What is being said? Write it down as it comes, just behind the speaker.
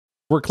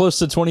We're close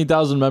to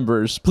 20,000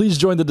 members. Please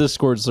join the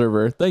Discord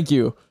server. Thank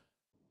you.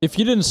 If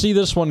you didn't see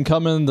this one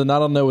coming, then I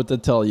don't know what to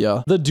tell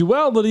ya. The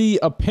Duality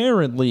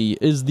apparently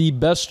is the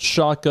best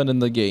shotgun in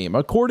the game.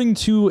 According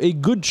to a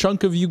good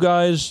chunk of you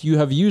guys, you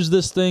have used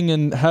this thing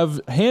and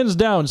have hands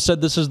down said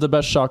this is the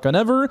best shotgun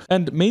ever,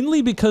 and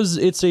mainly because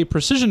it's a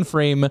precision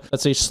frame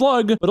that's a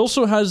slug, but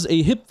also has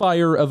a hip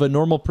fire of a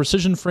normal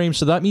precision frame,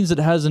 so that means it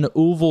has an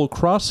oval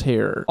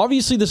crosshair.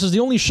 Obviously, this is the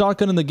only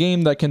shotgun in the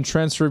game that can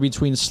transfer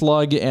between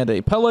slug and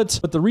a pellet,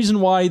 but the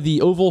reason why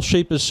the oval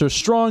shape is so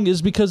strong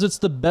is because it's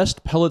the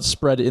best pellet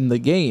spread in the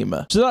game.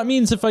 So that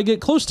means if I get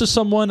close to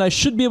someone, I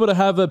should be able to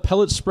have a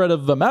pellet spread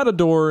of a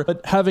matador, but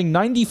having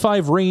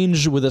 95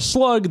 range with a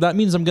slug, that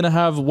means I'm going to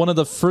have one of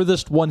the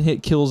furthest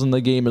one-hit kills in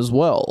the game as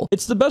well.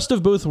 It's the best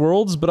of both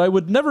worlds, but I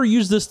would never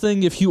use this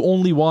thing if you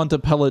only want a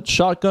pellet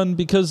shotgun,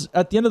 because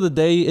at the end of the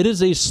day, it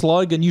is a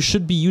slug and you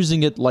should be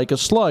using it like a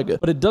slug,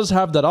 but it does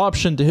have that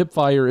option to hip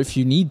fire if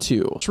you need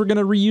to. So we're going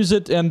to reuse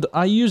it, and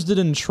I used it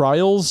in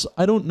trials.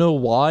 I don't know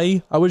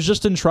why. I was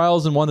just in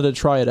trials and wanted to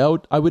try it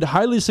out. I would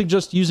highly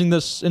suggest using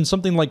this in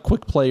something like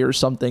quick play or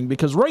something,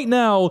 because right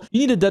now you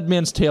need a dead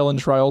man's tail in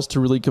trials to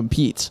really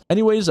compete.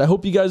 Anyways, I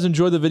hope you guys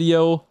enjoy the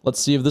video. Let's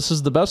see if this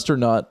is the best or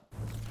not.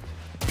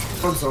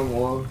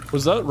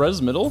 Was that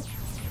res middle?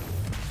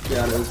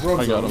 Yeah, it is.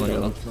 I got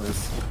him.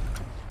 Nice.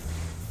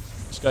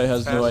 This guy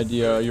has no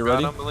idea. Are you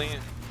ready? Yeah.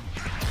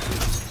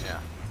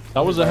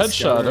 That was a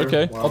headshot.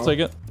 Okay, wow. I'll take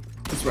it.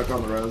 It's right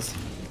on the res.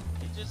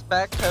 He just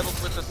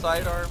backpedaled with the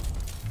sidearm.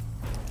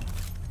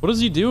 What is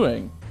he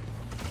doing?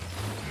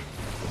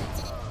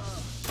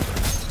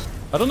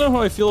 I don't know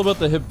how I feel about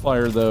the hip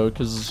fire though,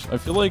 because I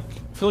feel like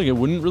it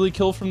wouldn't really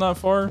kill from that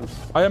far.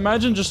 I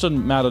imagine just a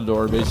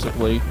matador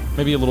basically,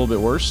 maybe a little bit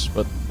worse,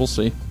 but we'll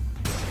see.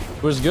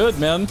 It was good,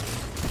 man.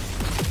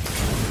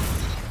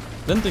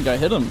 Didn't think I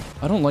hit him.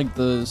 I don't like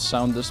the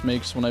sound this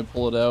makes when I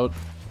pull it out.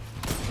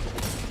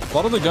 A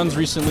lot of the guns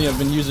recently I've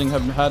been using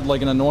have had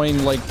like an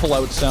annoying like pull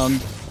out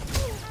sound.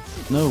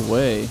 No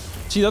way.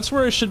 See, that's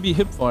where I should be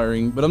hip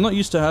firing, but I'm not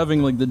used to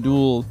having like the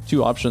dual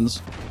two options.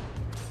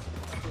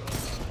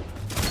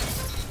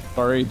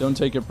 Sorry, don't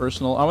take it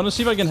personal. I want to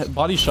see if I can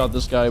body shot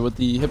this guy with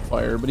the hip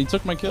fire, but he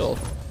took my kill.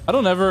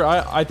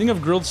 I think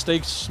I've grilled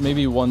steaks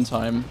maybe one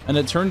time, and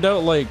it turned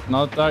out like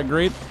not that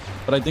great,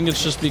 but I think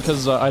it's just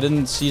because I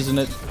didn't season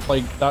it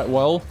like that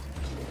well.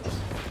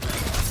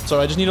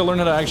 So I just need to learn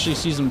how to actually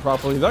season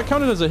properly. That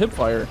counted as a hip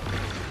fire.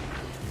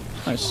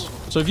 Nice.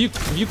 So if you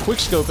quick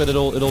scope it,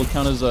 it'll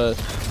count as a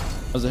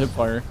hip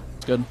fire.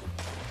 It's good.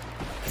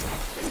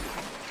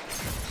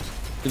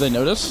 Did they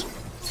notice?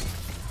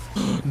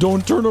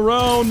 Don't turn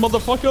around,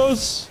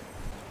 motherfuckers!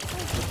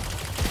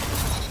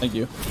 Thank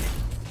you.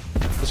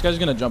 This guy's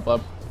gonna jump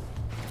up.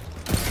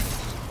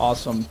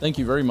 Awesome. Thank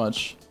you very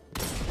much.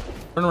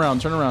 Turn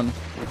around, turn around.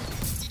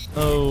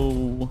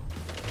 Oh.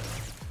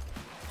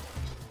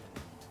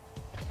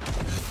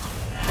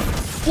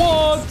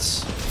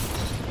 What?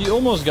 He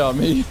almost got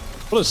me.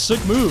 What a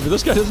sick move.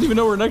 This guy doesn't even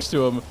know we're next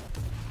to him.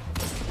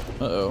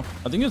 Uh-oh.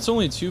 I think it's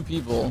only 2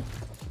 people.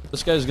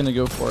 This guy's gonna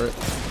go for it.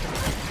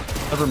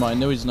 Never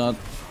mind. No, he's not.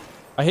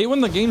 I hate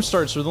when the game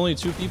starts with only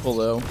 2 people,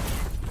 though.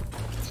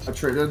 I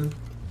traded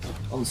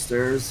on the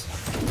stairs.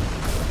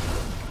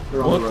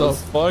 What the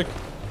fuck?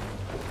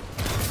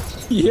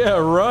 Yeah,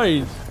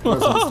 right.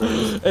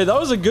 Hey, that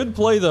was a good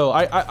play, though.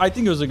 I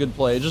think it was a good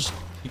play. Just,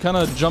 you kind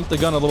of jumped the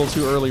gun a little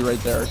too early right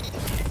there.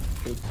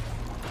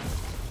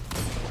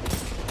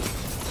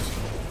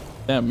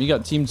 Damn, you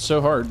got teamed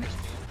so hard.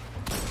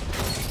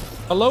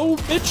 Hello,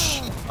 bitch?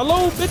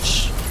 Hello,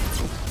 bitch?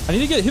 I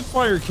need to get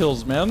hipfire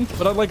kills, man.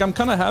 But I'm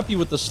kind of happy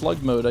with the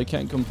slug mode. I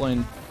can't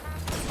complain.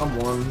 I'm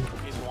 1.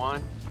 He's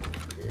 1.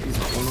 Yeah, he's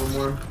 1 or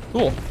more.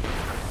 Cool.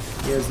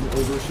 He has an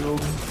overshield.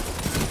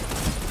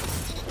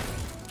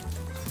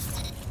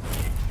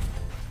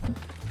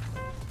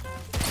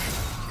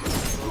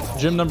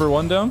 Gym number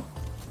 1 down.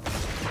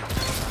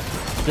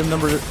 Gym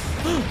number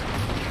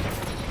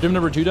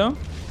 2 down.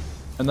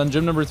 And then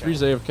gym number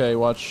 3's AFK.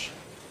 Watch.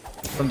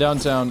 From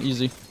downtown,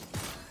 easy.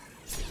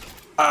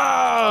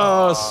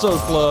 Ah, so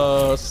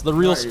close. The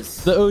real,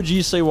 nice. The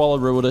OG say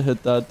WALLAH would have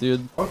hit that,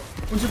 dude. Oh,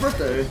 when's your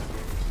birthday?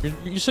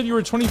 You said you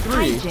were 23.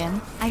 Hi,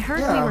 Jim. I heard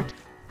we were.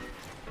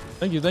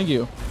 Thank you, thank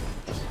you.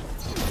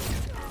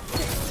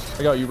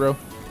 I got you, bro.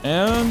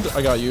 And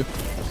I got you.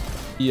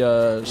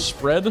 The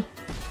spread,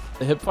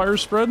 the hipfire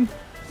spread.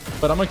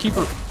 But I'm gonna keep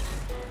her.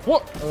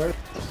 What? Alright.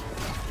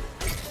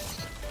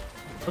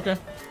 Okay.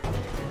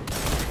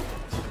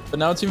 But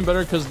now it's even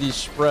better because the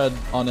spread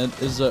on it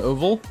is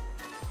oval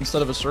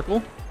instead of a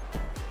circle.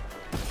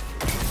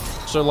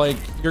 So like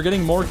you're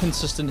getting more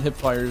consistent hip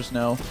fires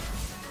now.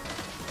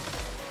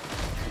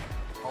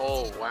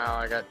 Oh wow,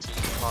 I got teamed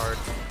hard.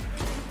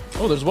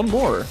 Oh, there's one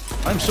more.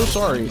 I'm so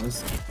sorry.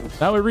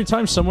 Now every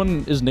time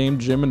someone is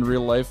named Jim in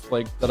real life,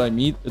 like that I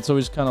meet, it's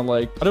always kind of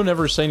like, I don't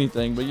ever say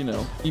anything, but you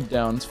know, deep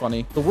down, it's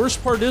funny. The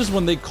worst part is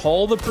when they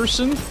call the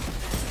person.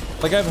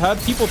 Like I've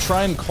had people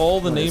try and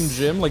call the name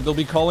Jim, like they'll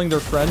be calling their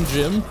friend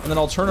Jim, and then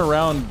I'll turn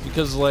around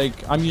because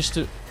like I'm used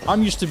to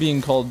I'm used to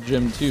being called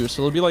Jim too,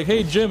 so they'll be like,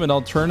 "Hey Jim," and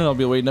I'll turn and I'll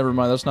be, "Wait, never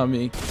mind, that's not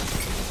me."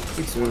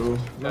 Me too.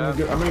 I'm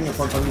getting a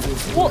fun time using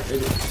this. What?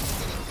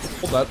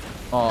 Hold that.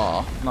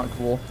 Aw, not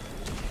cool.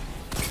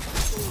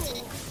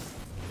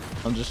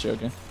 I'm just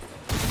joking.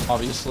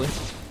 Obviously.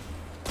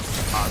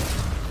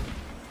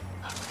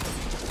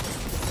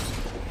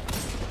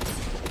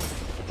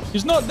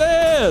 He's not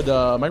dead!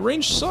 My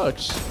range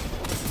sucks.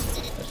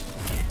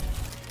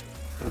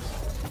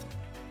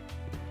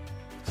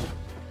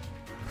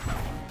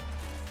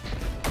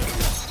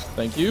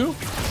 Thank you.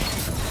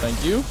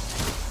 Thank you.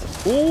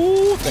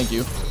 Oh, thank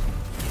you.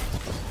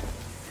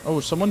 Oh,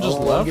 someone just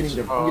left? I'm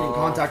getting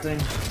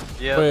contacting.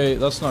 Yeah. Wait,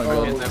 that's not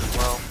Getting good. them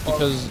well.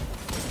 Because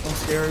I'm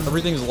scared.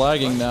 everything's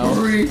lagging now.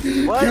 Hurry!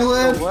 What? Kill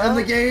him! What? End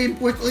the game,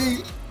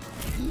 quickly!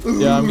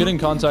 Yeah, I'm getting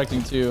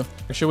contacting too.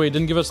 Actually, wait, it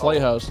didn't give us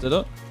lighthouse, did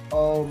it?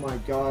 Oh my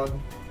god.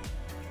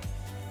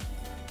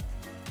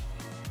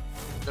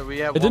 So we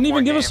have It didn't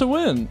even give us a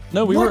win.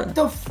 No, we were.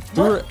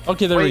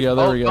 Okay, there we go.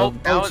 There we go.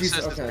 Now Oh, it's jeez,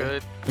 just as okay.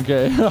 good.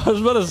 Okay, I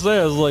was about to say,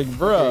 I was like,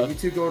 bruh. Okay, you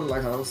two go to the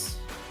lighthouse.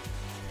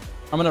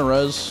 I'm gonna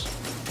res.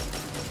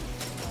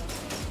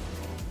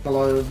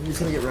 Hello, he's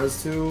gonna get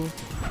res too.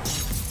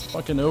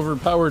 Fucking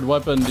overpowered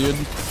weapon, dude.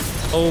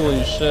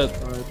 Holy shit.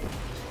 Alright.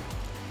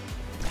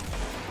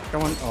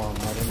 Come on. Oh,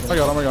 no, I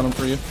got him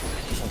for you.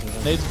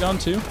 Nade's gone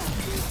too.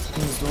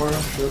 In his door.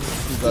 Good.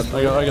 He's dead.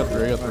 I got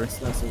three.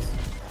 That's his.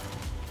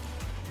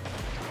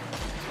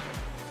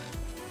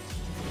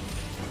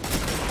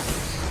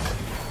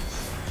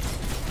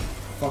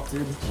 Fuck,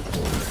 dude.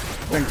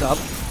 Bring top.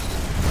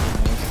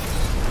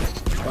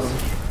 Got him.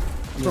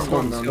 I'm just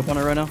going scope on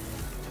it right now.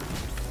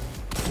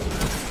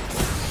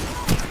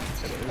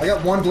 I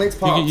got one blades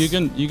pop. You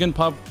can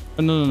pop.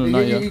 No,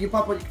 not yet. You can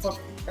pop what you can pop.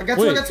 I got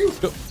Wait, two, I got two.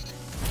 go.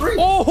 Three.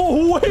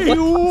 Oh wait,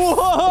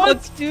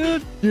 what?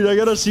 Dude. Dude, I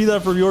gotta see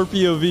that from your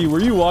POV. Were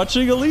you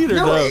watching Elite or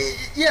no?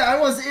 Yeah, I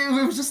was. It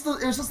was just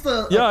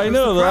the. Yeah, I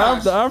know the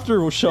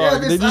aftershock. Yeah,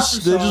 they this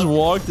just aftershock.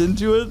 walked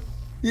into it.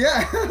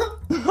 Yeah.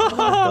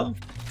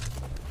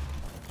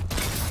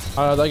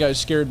 That guy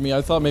scared me.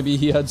 I thought maybe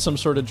he had some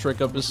sort of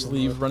trick up his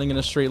sleeve, running in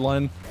a straight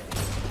line.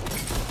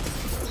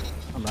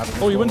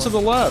 Oh, he went to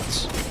the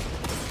left.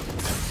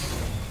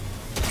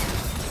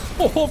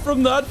 Oh,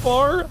 from that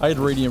far? I had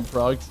radiant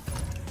proc.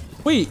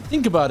 Wait,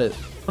 think about it.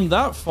 From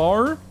that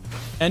far,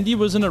 Andy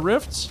was in a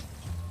rift.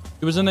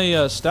 He was in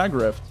a stag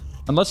rift.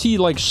 Unless he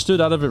like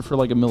stood out of it for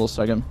like a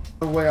millisecond.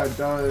 The way I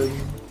died.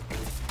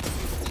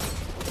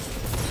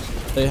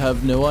 They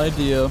have no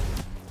idea.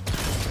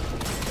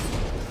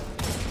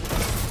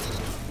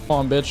 Come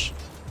on, bitch.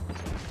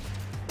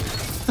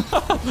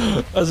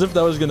 As if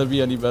that was gonna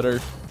be any better.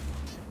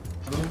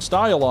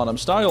 Style on him,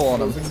 style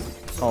on him.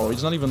 Oh,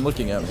 he's not even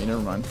looking at me,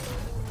 never mind.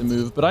 The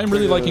move. But I'm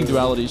really liking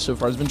duality so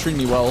far. It's been treating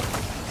me well.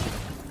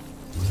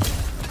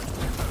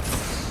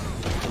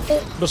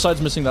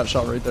 Besides missing that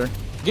shot right there.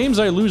 Games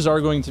I lose are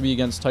going to be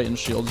against Titan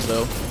shields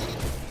though.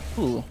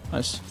 Ooh,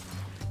 nice.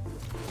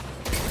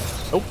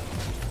 Oh.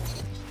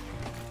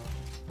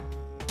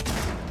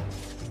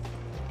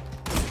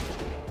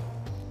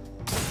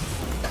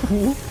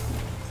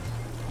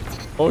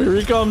 Oh, here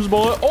he comes,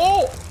 boy.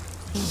 Oh!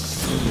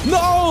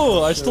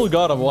 No! I still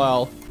got him.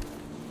 Wow.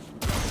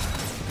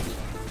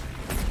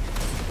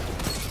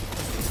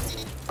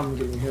 I'm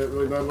getting hit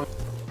really badly.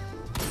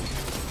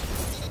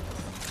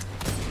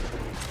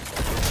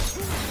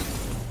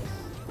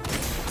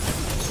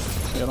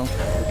 Get him.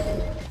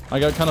 I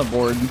got kind of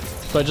bored,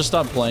 so I just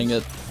stopped playing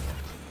it.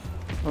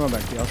 I'm going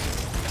back to you.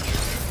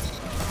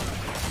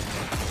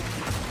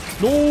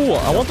 No,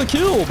 I want the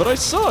kill, but I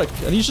suck.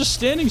 And he's just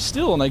standing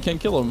still and I can't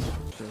kill him.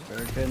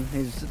 Very good.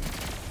 He's...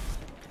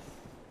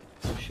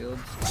 No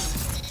shields.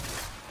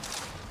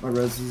 My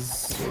res is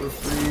sort of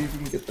free if you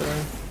can get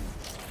there.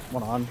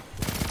 One on.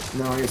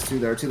 No, he has two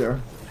there, two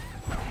there.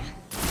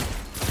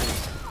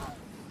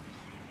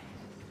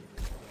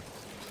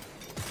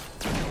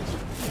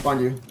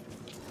 Find you.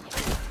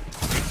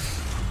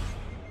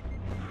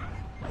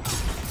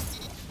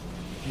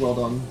 Well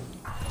done.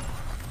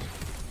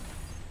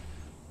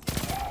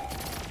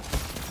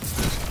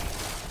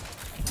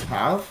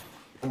 Have?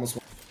 Almost.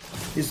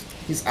 He's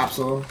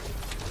absol.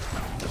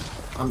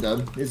 I'm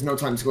dead. There's no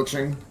time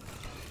glitching.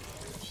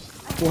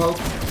 Full health.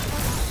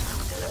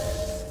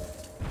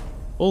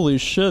 Holy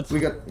shit. We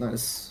got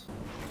nice.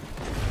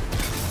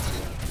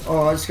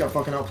 Oh, I just got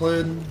fucking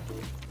outplayed.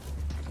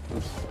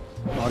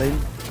 Bodied.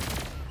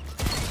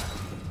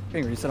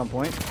 Getting reset on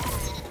point.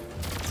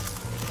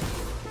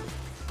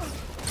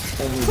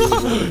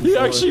 He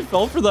actually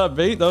fell for that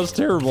bait. That was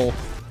terrible.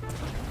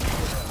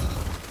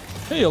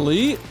 Hey,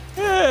 Elite.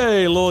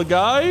 Hey, little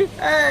guy.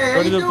 Hey,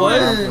 Ready to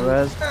play?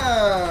 Res.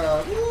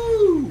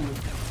 Woo!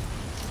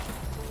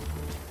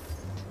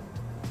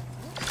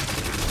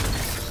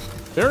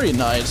 Very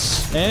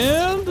nice.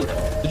 And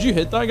did you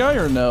hit that guy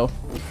or no?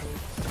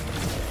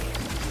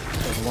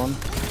 There's one.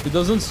 He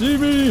doesn't see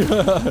me.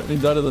 He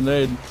died of the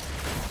nade.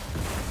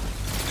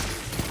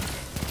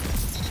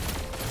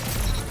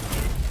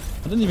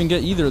 I didn't even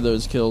get either of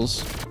those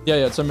kills. Yeah,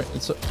 it's a.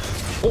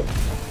 Oh.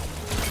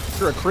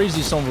 You're a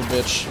crazy son of a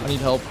bitch. I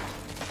need help.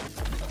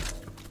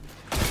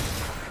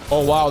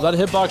 Oh wow, that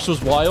hitbox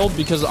was wild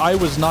because I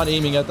was not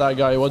aiming at that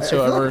guy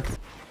whatsoever.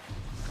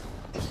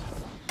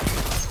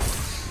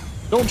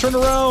 Don't turn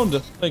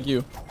around. Thank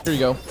you. Here you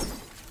go.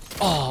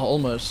 Oh,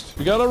 almost.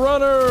 We got a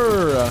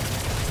runner.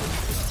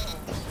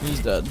 He's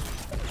dead.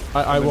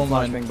 I won't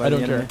mind. I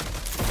don't care.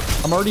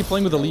 I'm already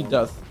playing with Elite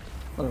Death.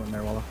 Another one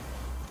there, WALLAH.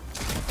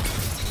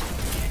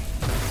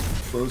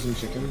 Frozen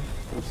chicken.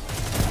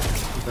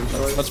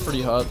 That's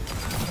pretty hot.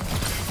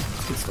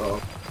 Good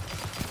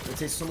stuff. It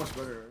tastes so much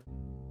better.